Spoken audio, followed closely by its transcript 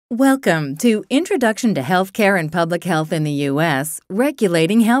Welcome to Introduction to Healthcare and Public Health in the U.S.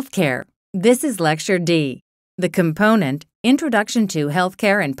 Regulating Healthcare. This is Lecture D. The component, Introduction to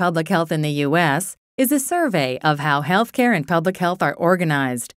Healthcare and Public Health in the U.S., is a survey of how healthcare and public health are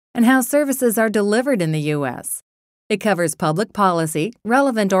organized and how services are delivered in the U.S. It covers public policy,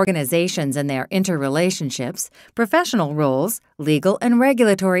 relevant organizations and their interrelationships, professional roles, legal and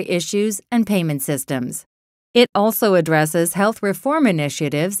regulatory issues, and payment systems. It also addresses health reform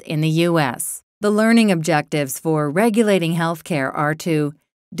initiatives in the U.S. The learning objectives for regulating healthcare are to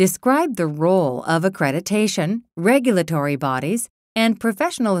describe the role of accreditation, regulatory bodies, and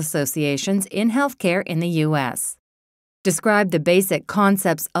professional associations in healthcare in the U.S. Describe the basic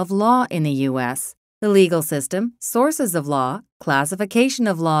concepts of law in the U.S., the legal system, sources of law, classification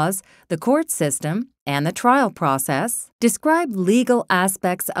of laws, the court system, and the trial process. Describe legal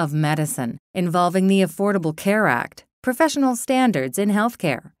aspects of medicine involving the Affordable Care Act, professional standards in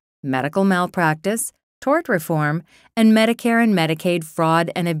healthcare, medical malpractice, tort reform, and Medicare and Medicaid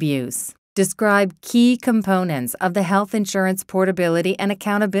fraud and abuse. Describe key components of the Health Insurance Portability and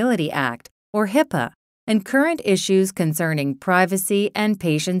Accountability Act, or HIPAA, and current issues concerning privacy and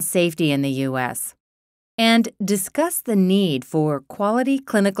patient safety in the U.S. And discuss the need for quality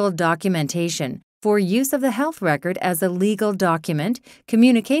clinical documentation for use of the health record as a legal document,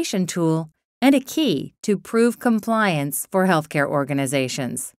 communication tool, and a key to prove compliance for healthcare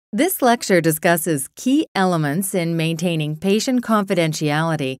organizations. This lecture discusses key elements in maintaining patient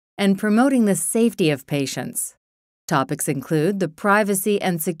confidentiality and promoting the safety of patients. Topics include the privacy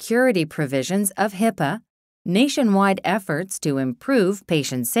and security provisions of HIPAA, nationwide efforts to improve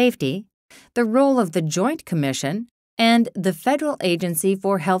patient safety, the role of the Joint Commission, and the Federal Agency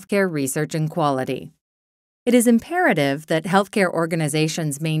for Healthcare Research and Quality. It is imperative that healthcare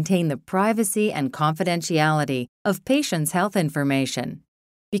organizations maintain the privacy and confidentiality of patients' health information.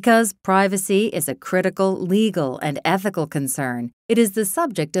 Because privacy is a critical legal and ethical concern, it is the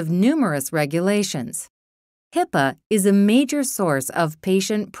subject of numerous regulations. HIPAA is a major source of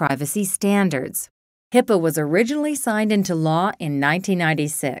patient privacy standards. HIPAA was originally signed into law in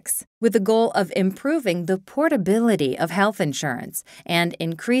 1996 with the goal of improving the portability of health insurance and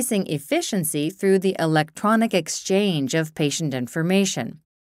increasing efficiency through the electronic exchange of patient information.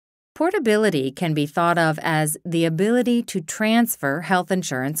 Portability can be thought of as the ability to transfer health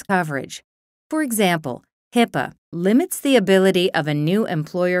insurance coverage. For example, HIPAA limits the ability of a new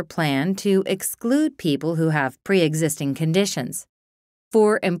employer plan to exclude people who have pre-existing conditions.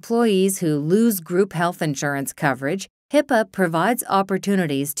 For employees who lose group health insurance coverage, HIPAA provides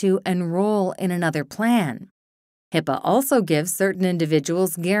opportunities to enroll in another plan. HIPAA also gives certain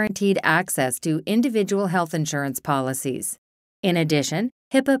individuals guaranteed access to individual health insurance policies. In addition,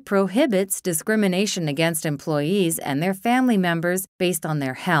 HIPAA prohibits discrimination against employees and their family members based on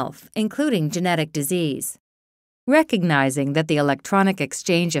their health, including genetic disease. Recognizing that the electronic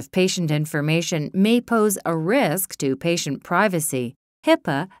exchange of patient information may pose a risk to patient privacy,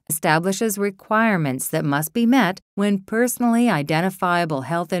 HIPAA establishes requirements that must be met when personally identifiable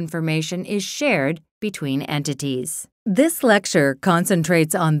health information is shared between entities. This lecture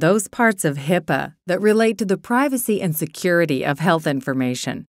concentrates on those parts of HIPAA that relate to the privacy and security of health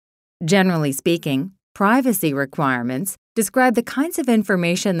information. Generally speaking, privacy requirements describe the kinds of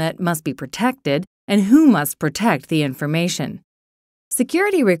information that must be protected and who must protect the information.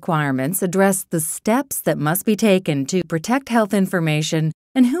 Security requirements address the steps that must be taken to protect health information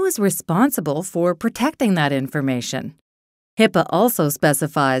and who is responsible for protecting that information. HIPAA also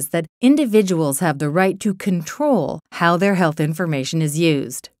specifies that individuals have the right to control how their health information is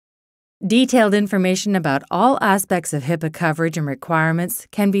used. Detailed information about all aspects of HIPAA coverage and requirements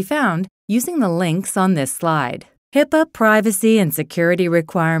can be found using the links on this slide. HIPAA privacy and security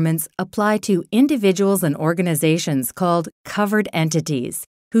requirements apply to individuals and organizations called covered entities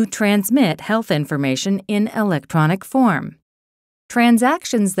who transmit health information in electronic form.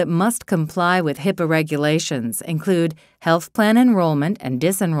 Transactions that must comply with HIPAA regulations include health plan enrollment and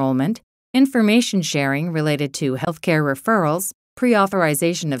disenrollment, information sharing related to healthcare referrals,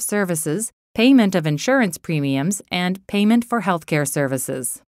 pre-authorization of services, payment of insurance premiums, and payment for healthcare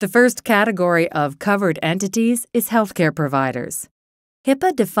services. The first category of covered entities is healthcare providers.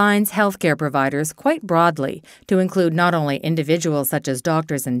 HIPAA defines healthcare providers quite broadly to include not only individuals such as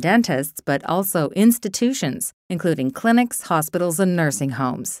doctors and dentists, but also institutions, including clinics, hospitals, and nursing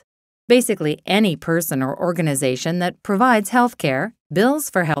homes. Basically, any person or organization that provides healthcare, bills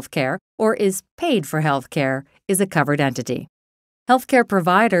for healthcare, or is paid for healthcare is a covered entity. Healthcare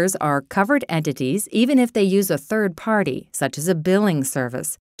providers are covered entities even if they use a third party, such as a billing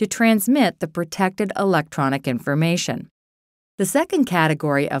service, to transmit the protected electronic information. The second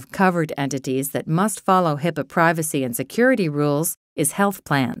category of covered entities that must follow HIPAA privacy and security rules is health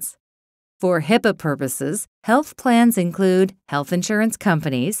plans. For HIPAA purposes, health plans include health insurance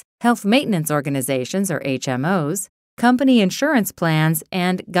companies, health maintenance organizations or HMOs, company insurance plans,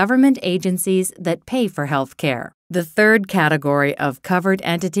 and government agencies that pay for health care. The third category of covered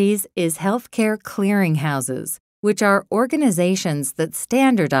entities is healthcare clearinghouses, which are organizations that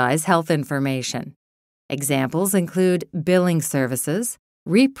standardize health information. Examples include billing services,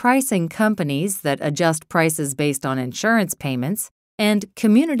 repricing companies that adjust prices based on insurance payments, and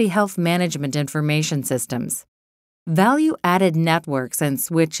community health management information systems. Value-added networks and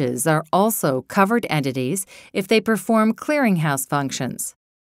switches are also covered entities if they perform clearinghouse functions.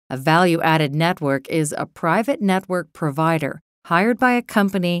 A value-added network is a private network provider hired by a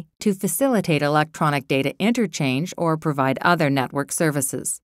company to facilitate electronic data interchange or provide other network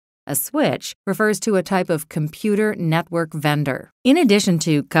services. A switch refers to a type of computer network vendor. In addition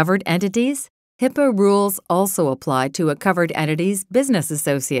to covered entities, HIPAA rules also apply to a covered entity's business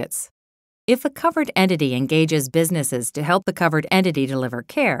associates. If a covered entity engages businesses to help the covered entity deliver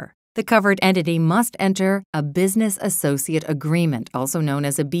care, the covered entity must enter a business associate agreement, also known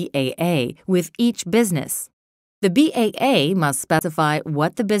as a BAA, with each business. The BAA must specify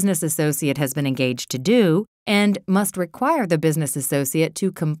what the business associate has been engaged to do and must require the business associate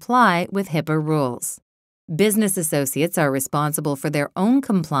to comply with HIPAA rules. Business associates are responsible for their own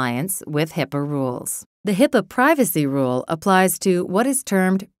compliance with HIPAA rules. The HIPAA privacy rule applies to what is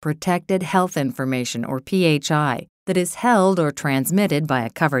termed protected health information, or PHI, that is held or transmitted by a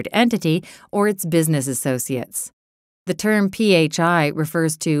covered entity or its business associates. The term PHI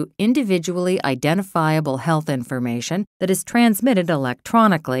refers to individually identifiable health information that is transmitted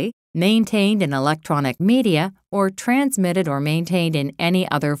electronically, maintained in electronic media, or transmitted or maintained in any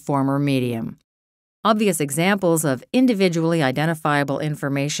other form or medium. Obvious examples of individually identifiable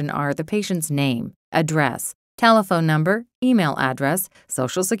information are the patient's name, address, telephone number, email address,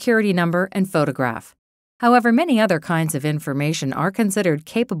 social security number, and photograph. However, many other kinds of information are considered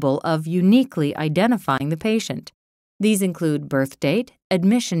capable of uniquely identifying the patient. These include birth date,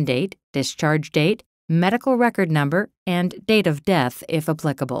 admission date, discharge date, medical record number, and date of death if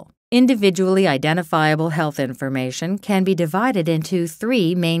applicable. Individually identifiable health information can be divided into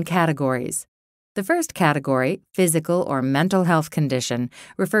three main categories. The first category, physical or mental health condition,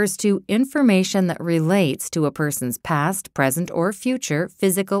 refers to information that relates to a person's past, present, or future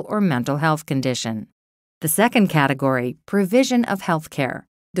physical or mental health condition. The second category, provision of health care,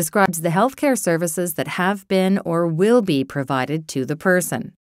 describes the healthcare services that have been or will be provided to the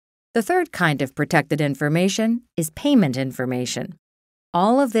person. The third kind of protected information is payment information.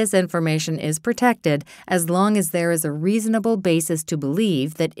 All of this information is protected as long as there is a reasonable basis to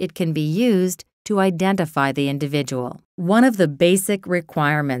believe that it can be used to identify the individual. One of the basic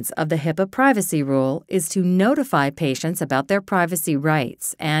requirements of the HIPAA privacy rule is to notify patients about their privacy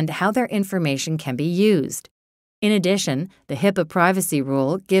rights and how their information can be used. In addition, the HIPAA privacy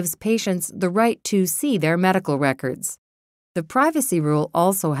rule gives patients the right to see their medical records. The privacy rule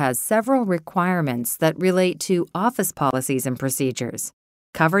also has several requirements that relate to office policies and procedures.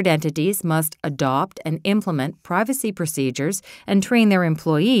 Covered entities must adopt and implement privacy procedures and train their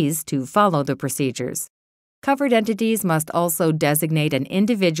employees to follow the procedures. Covered entities must also designate an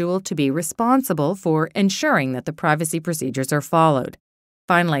individual to be responsible for ensuring that the privacy procedures are followed.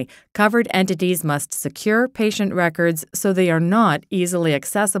 Finally, covered entities must secure patient records so they are not easily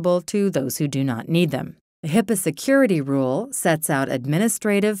accessible to those who do not need them. The HIPAA security rule sets out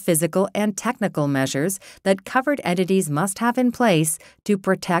administrative, physical, and technical measures that covered entities must have in place to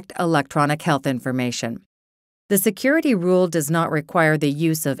protect electronic health information. The security rule does not require the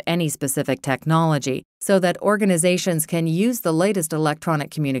use of any specific technology, so that organizations can use the latest electronic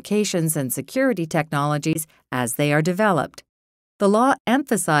communications and security technologies as they are developed. The law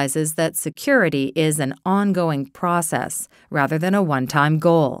emphasizes that security is an ongoing process rather than a one-time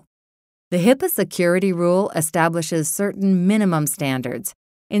goal. The HIPAA security rule establishes certain minimum standards.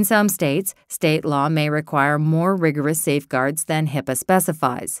 In some states, state law may require more rigorous safeguards than HIPAA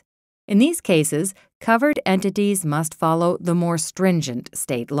specifies. In these cases, covered entities must follow the more stringent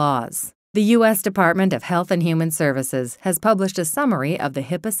state laws. The U.S. Department of Health and Human Services has published a summary of the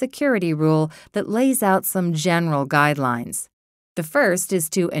HIPAA security rule that lays out some general guidelines. The first is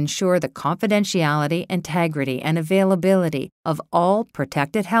to ensure the confidentiality, integrity, and availability of all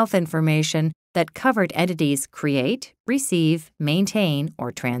protected health information that covered entities create, receive, maintain,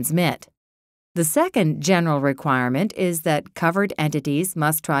 or transmit. The second general requirement is that covered entities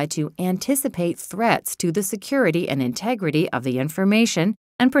must try to anticipate threats to the security and integrity of the information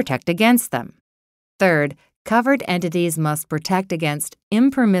and protect against them. Third, covered entities must protect against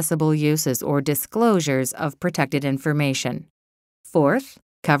impermissible uses or disclosures of protected information. Fourth,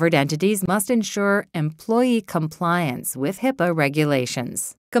 covered entities must ensure employee compliance with HIPAA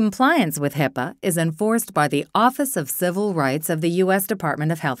regulations. Compliance with HIPAA is enforced by the Office of Civil Rights of the U.S.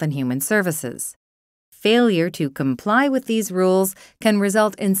 Department of Health and Human Services. Failure to comply with these rules can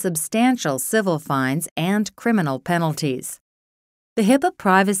result in substantial civil fines and criminal penalties. The HIPAA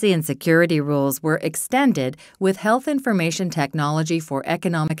privacy and security rules were extended with Health Information Technology for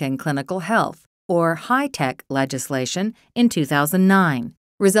Economic and Clinical Health, or HITECH legislation, in 2009,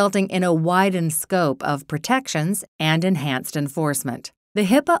 resulting in a widened scope of protections and enhanced enforcement. The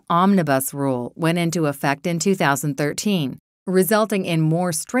HIPAA Omnibus Rule went into effect in 2013, resulting in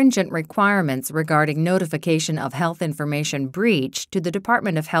more stringent requirements regarding notification of health information breach to the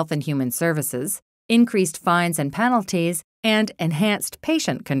Department of Health and Human Services, increased fines and penalties, and enhanced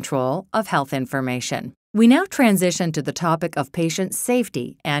patient control of health information. We now transition to the topic of patient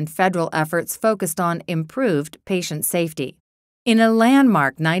safety and federal efforts focused on improved patient safety. In a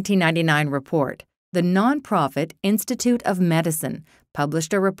landmark 1999 report, the nonprofit Institute of Medicine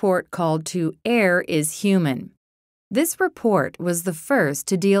published a report called "To Err is Human." This report was the first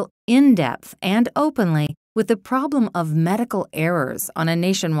to deal in-depth and openly with the problem of medical errors on a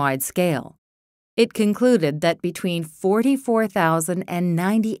nationwide scale. It concluded that between 44,000 and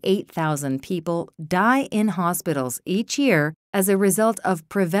 98,000 people die in hospitals each year as a result of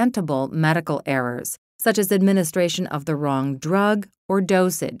preventable medical errors, such as administration of the wrong drug or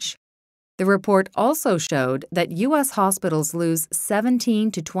dosage. The report also showed that U.S. hospitals lose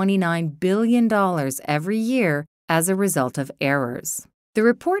 $17 to $29 billion every year as a result of errors. The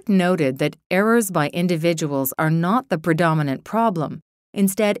report noted that errors by individuals are not the predominant problem.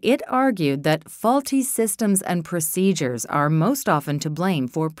 Instead, it argued that faulty systems and procedures are most often to blame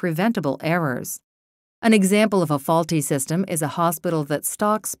for preventable errors. An example of a faulty system is a hospital that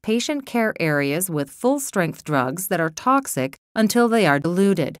stocks patient care areas with full-strength drugs that are toxic until they are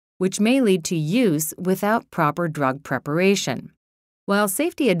diluted, which may lead to use without proper drug preparation. While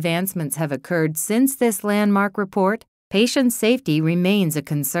safety advancements have occurred since this landmark report, patient safety remains a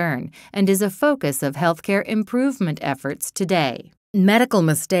concern and is a focus of healthcare improvement efforts today. Medical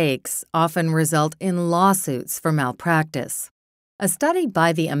mistakes often result in lawsuits for malpractice. A study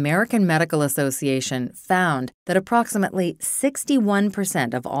by the American Medical Association found that approximately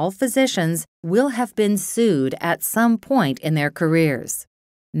 61% of all physicians will have been sued at some point in their careers.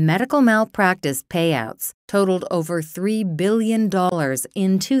 Medical malpractice payouts totaled over $3 billion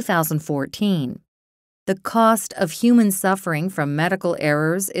in 2014. The cost of human suffering from medical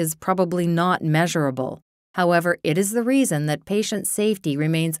errors is probably not measurable. However, it is the reason that patient safety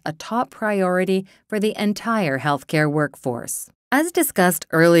remains a top priority for the entire healthcare workforce. As discussed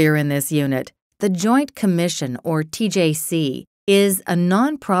earlier in this unit, the Joint Commission, or TJC, is a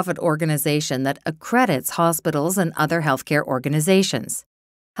nonprofit organization that accredits hospitals and other healthcare organizations.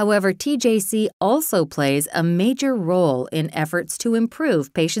 However, TJC also plays a major role in efforts to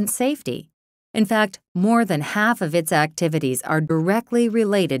improve patient safety. In fact, more than half of its activities are directly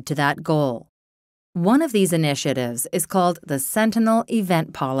related to that goal. One of these initiatives is called the Sentinel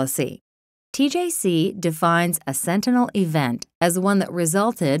Event Policy. TJC defines a sentinel event as one that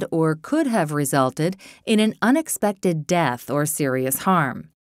resulted or could have resulted in an unexpected death or serious harm.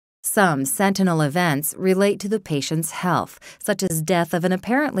 Some sentinel events relate to the patient's health, such as death of an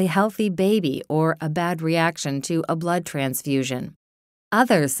apparently healthy baby or a bad reaction to a blood transfusion.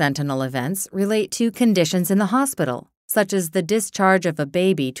 Other sentinel events relate to conditions in the hospital, such as the discharge of a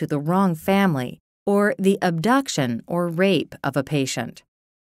baby to the wrong family or the abduction or rape of a patient.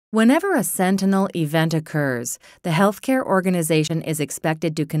 Whenever a sentinel event occurs, the healthcare organization is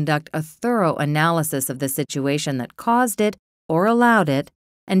expected to conduct a thorough analysis of the situation that caused it or allowed it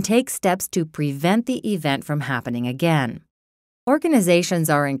and take steps to prevent the event from happening again. Organizations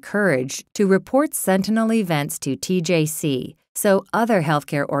are encouraged to report sentinel events to TJC so other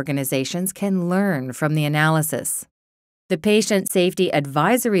healthcare organizations can learn from the analysis. The Patient Safety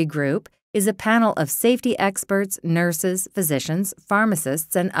Advisory Group is a panel of safety experts, nurses, physicians,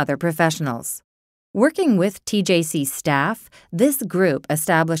 pharmacists, and other professionals. Working with TJC staff, this group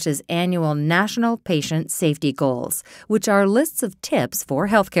establishes annual national patient safety goals, which are lists of tips for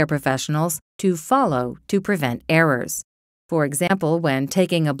healthcare professionals to follow to prevent errors. For example, when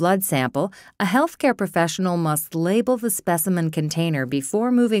taking a blood sample, a healthcare professional must label the specimen container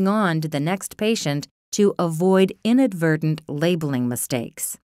before moving on to the next patient to avoid inadvertent labeling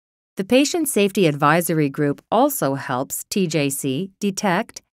mistakes. The Patient Safety Advisory Group also helps TJC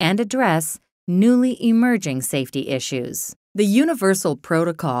detect and address newly emerging safety issues. The Universal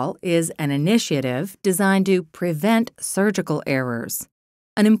Protocol is an initiative designed to prevent surgical errors.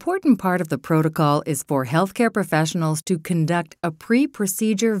 An important part of the protocol is for healthcare professionals to conduct a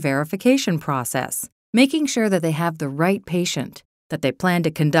pre-procedure verification process, making sure that they have the right patient, that they plan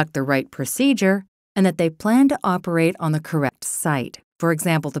to conduct the right procedure, and that they plan to operate on the correct site, for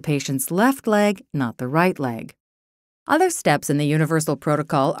example, the patient's left leg, not the right leg. Other steps in the Universal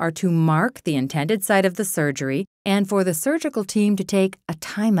Protocol are to mark the intended site of the surgery and for the surgical team to take a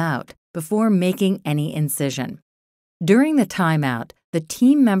timeout before making any incision. During the timeout, the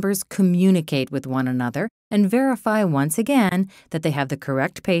team members communicate with one another and verify once again that they have the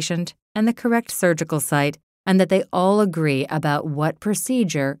correct patient and the correct surgical site and that they all agree about what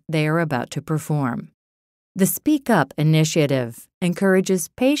procedure they are about to perform. The Speak Up initiative encourages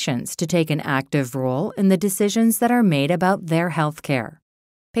patients to take an active role in the decisions that are made about their health care.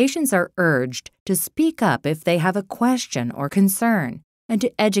 Patients are urged to speak up if they have a question or concern and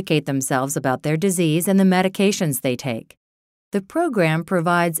to educate themselves about their disease and the medications they take. The program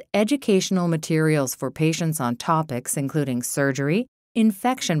provides educational materials for patients on topics including surgery,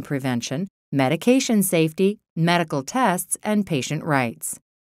 infection prevention, medication safety, medical tests, and patient rights.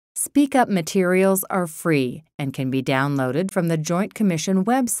 Speak Up materials are free and can be downloaded from the Joint Commission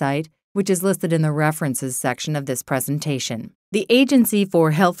website, which is listed in the References section of this presentation. The Agency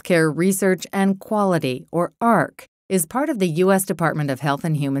for Healthcare Research and Quality, or AHRQ, is part of the U.S. Department of Health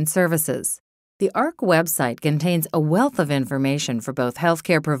and Human Services. The AHRQ website contains a wealth of information for both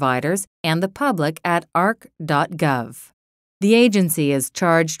healthcare providers and the public at ahhrq.gov. The agency is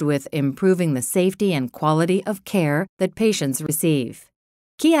charged with improving the safety and quality of care that patients receive.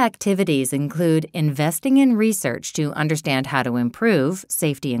 Key activities include investing in research to understand how to improve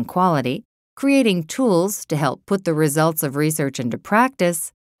safety and quality, creating tools to help put the results of research into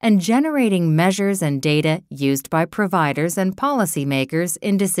practice, and generating measures and data used by providers and policymakers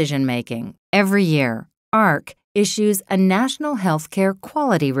in decision-making. Every year, AHRQ issues a National Healthcare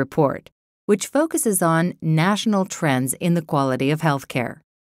Quality Report, which focuses on national trends in the quality of healthcare.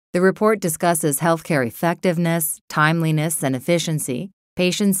 The report discusses healthcare effectiveness, timeliness, and efficiency,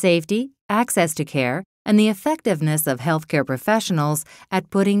 patient safety, access to care, and the effectiveness of healthcare professionals at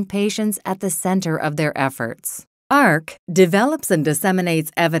putting patients at the center of their efforts. AHRQ develops and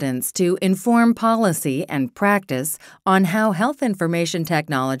disseminates evidence to inform policy and practice on how health information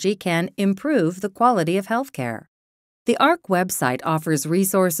technology can improve the quality of healthcare. The AHRQ website offers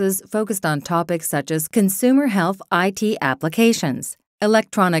resources focused on topics such as consumer health IT applications,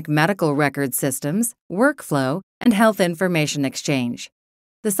 electronic medical record systems, workflow, and health information exchange.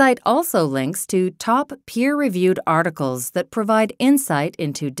 The site also links to top peer-reviewed articles that provide insight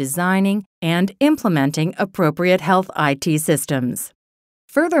into designing and implementing appropriate health IT systems.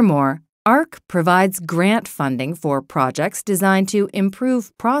 Furthermore, AHRQ provides grant funding for projects designed to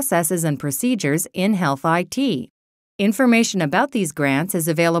improve processes and procedures in health IT. Information about these grants is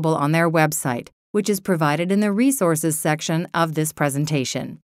available on their website, which is provided in the Resources section of this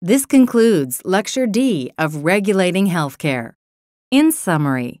presentation. This concludes Lecture D of Regulating Healthcare. In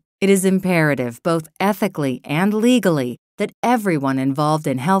summary, it is imperative, both ethically and legally, that everyone involved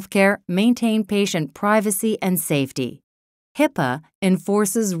in healthcare maintain patient privacy and safety. HIPAA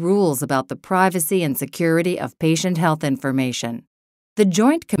enforces rules about the privacy and security of patient health information. The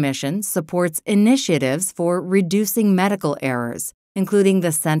Joint Commission supports initiatives for reducing medical errors, including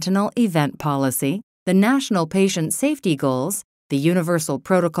the Sentinel Event Policy, the National Patient Safety Goals, the Universal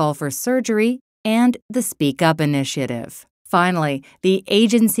Protocol for Surgery, and the Speak Up Initiative. Finally, the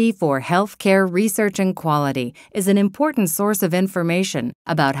Agency for Healthcare Research and Quality is an important source of information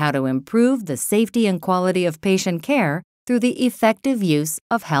about how to improve the safety and quality of patient care through the effective use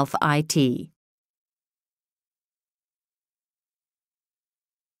of health IT.